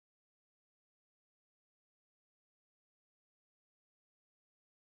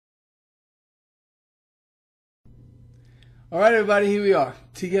All right, everybody, here we are,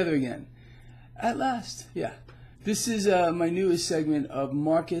 together again. At last, yeah. This is my newest segment of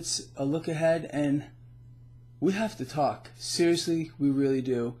Markets, a look ahead, and we have to talk. Seriously, we really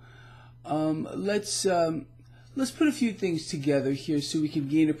do. Let's put a few things together here so we can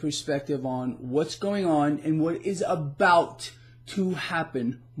gain a perspective on what's going on and what is about to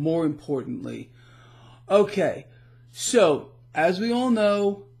happen, more importantly. Okay, so, as we all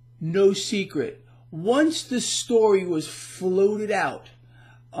know, no secret. Once the story was floated out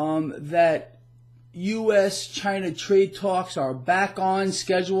that U.S.-China trade talks are back on,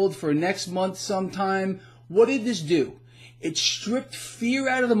 scheduled for next month sometime, what did this do? It stripped fear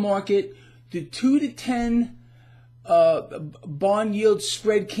out of the market. The 2 to 10 bond yield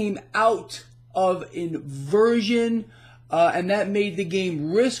spread came out of inversion, and that made the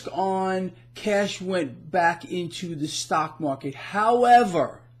game risk on. Cash went back into the stock market.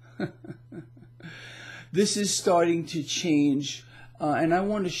 However, this is starting to change, and I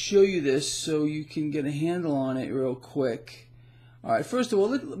want to show you this so you can get a handle on it real quick. All right, first of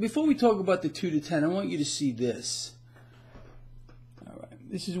all, before we talk about the 2 to 10, I want you to see this. All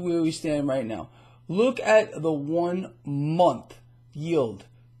right, this is where we stand right now. Look at the 1 month yield,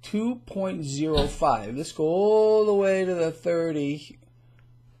 2.05. Let's go all the way to the 30.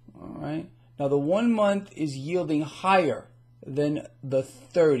 All right, now the 1 month is yielding higher than the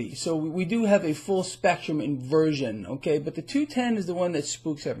 30. So we do have a full spectrum inversion, okay? But the 210 is the one that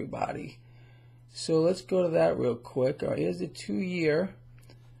spooks everybody. So let's go to that real quick. All right, here's the 2-year.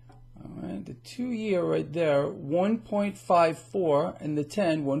 All right, the 2-year right there, 1.54, and the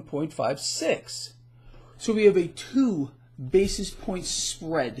 10, 1.56. So we have a 2 basis point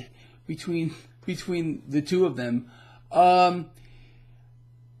spread between the two of them.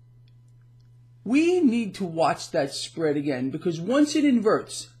 We need to watch that spread again, because once it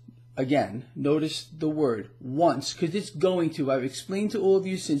inverts, again, notice the word once, because it's going to. I've explained to all of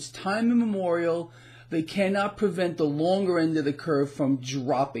you since time immemorial, they cannot prevent the longer end of the curve from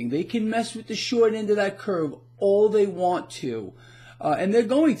dropping. They can mess with the short end of that curve all they want to, and they're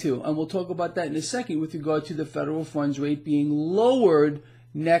going to, and we'll talk about that in a second with regard to the federal funds rate being lowered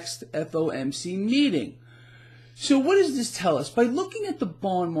next FOMC meeting. So what does this tell us? By looking at the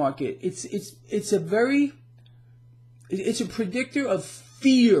bond market, it's a predictor of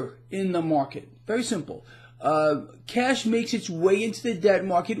fear in the market. Very simple. Cash makes its way into the debt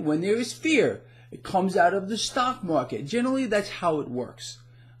market when there is fear. It comes out of the stock market. Generally, that's how it works.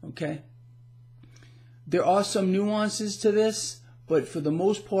 Okay? There are some nuances to this, but for the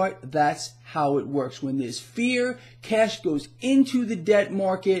most part, that's how it works. When there's fear, cash goes into the debt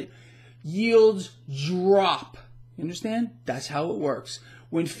market, yields drop. You understand? That's how it works.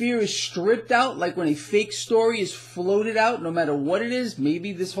 When fear is stripped out, like when a fake story is floated out, no matter what it is,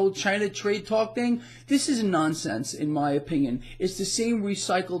 maybe this whole China trade talk thing, this is nonsense in my opinion. It's the same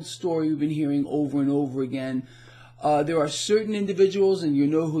recycled story we've been hearing over and over again. There are certain individuals, and you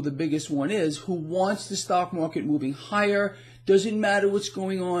know who the biggest one is, who wants the stock market moving higher. Doesn't matter what's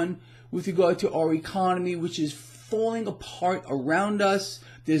going on with regard to our economy, which is falling apart around us.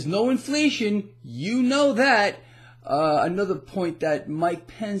 There's no inflation. You know that. Another point that Mike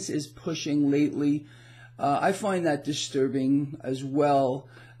Pence is pushing lately, I find that disturbing as well,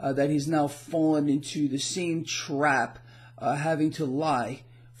 that he's now fallen into the same trap, having to lie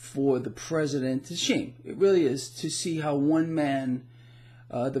for the president. It's a shame. It really is, to see how one man,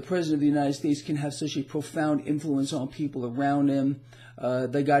 the president of the United States, can have such a profound influence on people around him.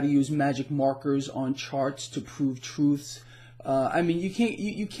 They got to use magic markers on charts to prove truths. I mean,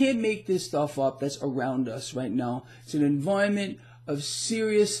 you can't make this stuff up that's around us right now. It's an environment of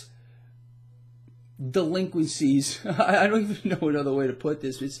serious delinquencies. I don't even know another way to put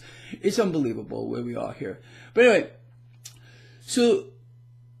this. It's unbelievable where we are here. But anyway, so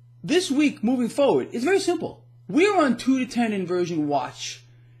this week moving forward, it's very simple. We're on 2 to 10 inversion watch.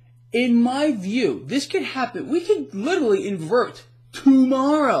 In my view, this could happen. We could literally invert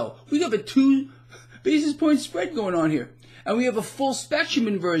tomorrow. We have a 2 basis point spread going on here. And we have a full spectrum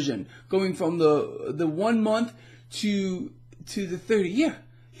inversion going from the 1 month to the 30 year.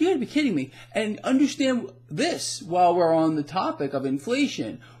 You gotta be kidding me. And understand this while we're on the topic of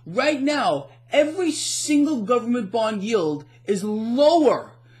inflation. Right now, every single government bond yield is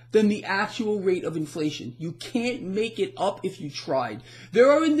lower than the actual rate of inflation. You can't make it up if you tried. There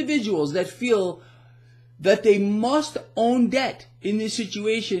are individuals that feel that they must own debt in this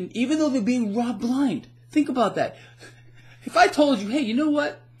situation, even though they're being robbed blind. Think about that. If I told you, hey, you know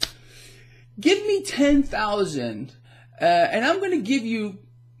what? Give me $10,000, and I'm going to give you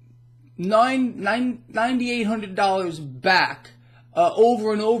 $9,800 back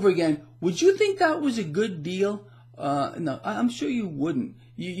over and over again. Would you think that was a good deal? No, I'm sure you wouldn't.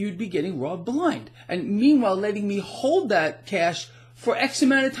 You'd be getting robbed blind. And meanwhile, letting me hold that cash for X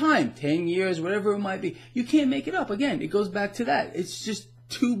amount of time, 10 years, whatever it might be. You can't make it up. Again, it goes back to that. It's just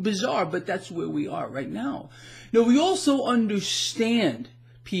too bizarre, but that's where we are right now. Now, we also understand,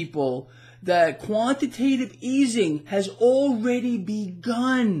 people, that quantitative easing has already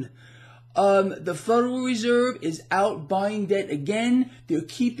begun. The Federal Reserve is out buying debt again. They're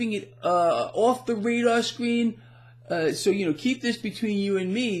keeping it off the radar screen. So, keep this between you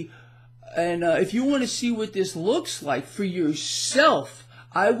and me. And if you want to see what this looks like for yourself,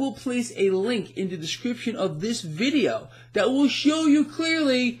 I will place a link in the description of this video that will show you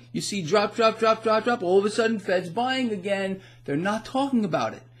clearly. You see drop, drop, drop, drop, drop. All of a sudden, Fed's buying again. They're not talking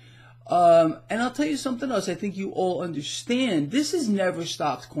about it. And I'll tell you something else I think you all understand. This has never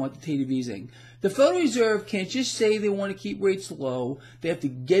stopped quantitative easing. The Federal Reserve can't just say they want to keep rates low. They have to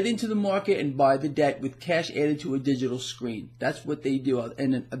get into the market and buy the debt with cash added to a digital screen. That's what they do.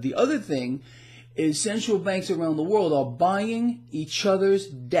 And the other thing is central banks around the world are buying each other's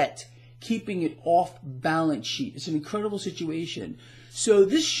debt, keeping it off balance sheet. It's an incredible situation. So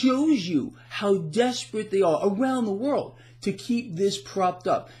this shows you how desperate they are around the world to keep this propped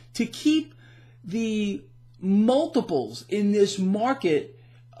up, to keep the multiples in this market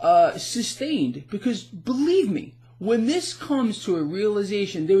sustained. Because believe me, when this comes to a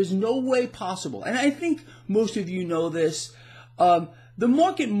realization, there is no way possible, and I think most of you know this, the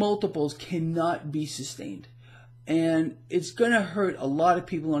market multiples cannot be sustained. And it's going to hurt a lot of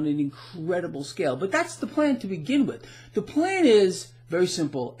people on an incredible scale. But that's the plan to begin with. The plan is very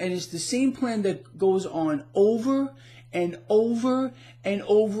simple, and it's the same plan that goes on over and over and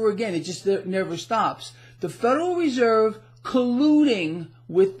over again. It just never stops. The Federal Reserve colluding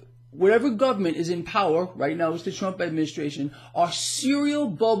with whatever government is in power, right now it's the Trump administration, are serial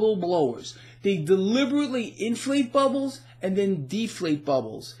bubble blowers. They deliberately inflate bubbles and then deflate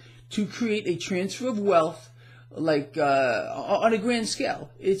bubbles to create a transfer of wealth, like on a grand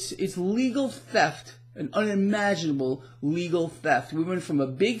scale. It's legal theft, an unimaginable legal theft. We went from a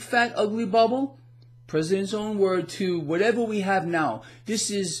big, fat, ugly bubble, President's own word, to whatever we have now.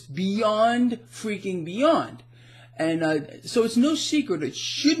 This is beyond freaking beyond. And so it's no secret, it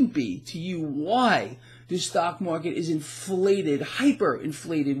shouldn't be to you, why the stock market is inflated,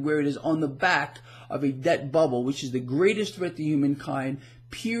 hyper-inflated, where it is on the back of a debt bubble, which is the greatest threat to humankind,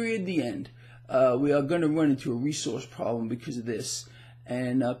 period, the end. We are going to run into a resource problem because of this,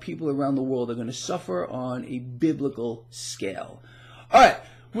 and people around the world are going to suffer on a biblical scale. All right,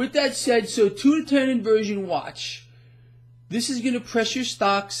 with that said, so 2 to 10 inversion watch. This is going to pressure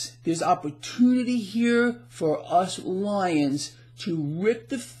stocks. There's opportunity here for us lions to rip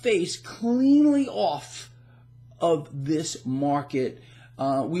the face cleanly off of this market.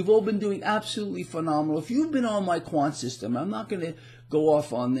 We've all been doing absolutely phenomenal. If you've been on my quant system, I'm not going to go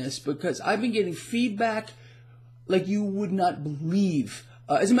off on this because I've been getting feedback like you would not believe.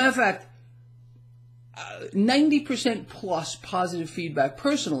 As a matter of fact, 90% plus positive feedback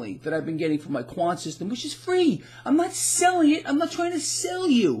personally that I've been getting from my quant system, which is free. I'm not selling it. I'm not trying to sell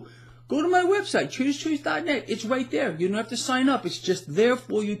you. Go to my website, traderschoice.net. It's right there. You don't have to sign up. It's just there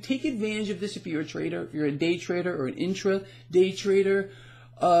for you. Take advantage of this if you're a trader, if you're a day trader or an intra-day trader.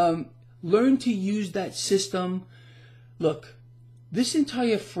 Learn to use that system. Look, this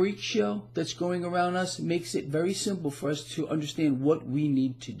entire freak show that's going around us makes it very simple for us to understand what we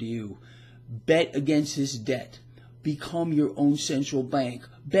need to do. Bet against this debt. Become your own central bank.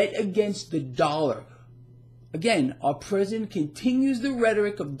 Bet against the dollar. Again, our president continues the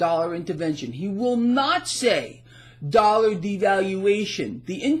rhetoric of dollar intervention. He will not say dollar devaluation.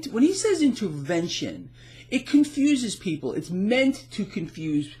 When he says intervention, it confuses people. It's meant to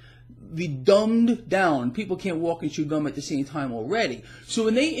confuse the dumbed down. People can't walk and chew gum at the same time already. So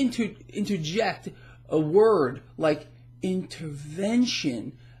when they interject a word like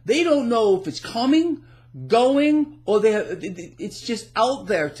intervention, they don't know if it's coming, going, or it's just out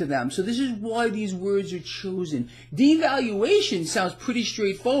there to them. So this is why these words are chosen. Devaluation sounds pretty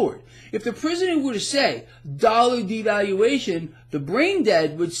straightforward. If the president were to say dollar devaluation, the brain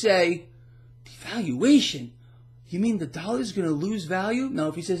dead would say, devaluation? You mean the dollar is going to lose value? Now,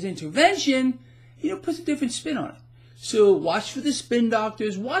 if he says intervention, puts a different spin on it. So watch for the spin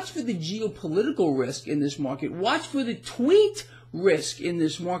doctors. Watch for the geopolitical risk in this market. Watch for the tweet risk in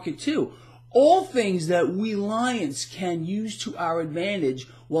this market too. All things that we lions can use to our advantage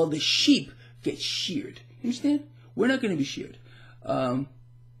while the sheep get sheared. You understand? We're not going to be sheared at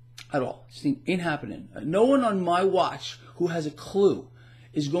all. This ain't happening. No one on my watch who has a clue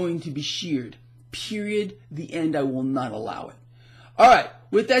is going to be sheared. Period. The end. I will not allow it. All right.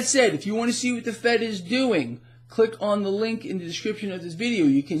 With that said, if you want to see what the Fed is doing, click on the link in the description of this video.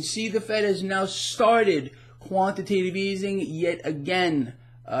 You can see the Fed has now started quantitative easing yet again.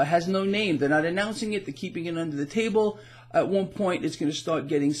 Has no name. They're not announcing it. They're keeping it under the table. At one point, it's going to start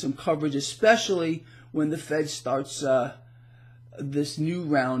getting some coverage, especially when the Fed starts this new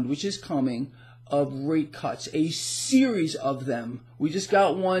round, which is coming, of rate cuts, a series of them. We just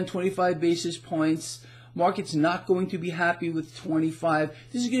got one, 25 basis points. Market's not going to be happy with 25.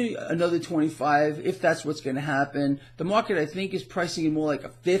 This is going to be another 25 if that's what's going to happen. The market, I think, is pricing in more like a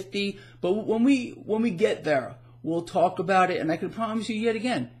 50. But when we get there, we'll talk about it. And I can promise you yet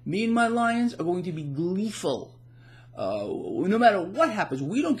again, me and my Lions are going to be gleeful. No matter what happens,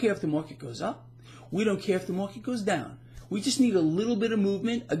 we don't care if the market goes up. We don't care if the market goes down. We just need a little bit of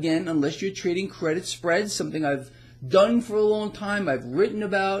movement. Again, unless you're trading credit spreads, something I've done for a long time, I've written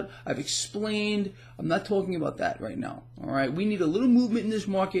about, I've explained. I'm not talking about that right now. All right, we need a little movement in this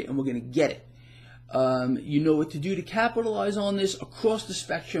market, and we're going to get it. You know what to do to capitalize on this across the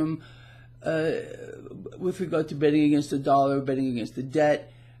spectrum with regard to betting against the dollar, betting against the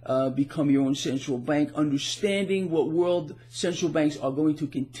debt. Become your own central bank, understanding what world central banks are going to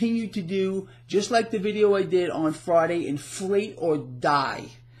continue to do, just like the video I did on Friday, inflate or die.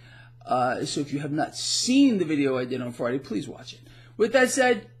 So if you have not seen the video I did on Friday, please watch it. With that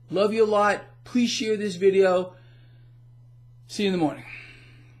said, love you a lot. Please share this video. See you in the morning.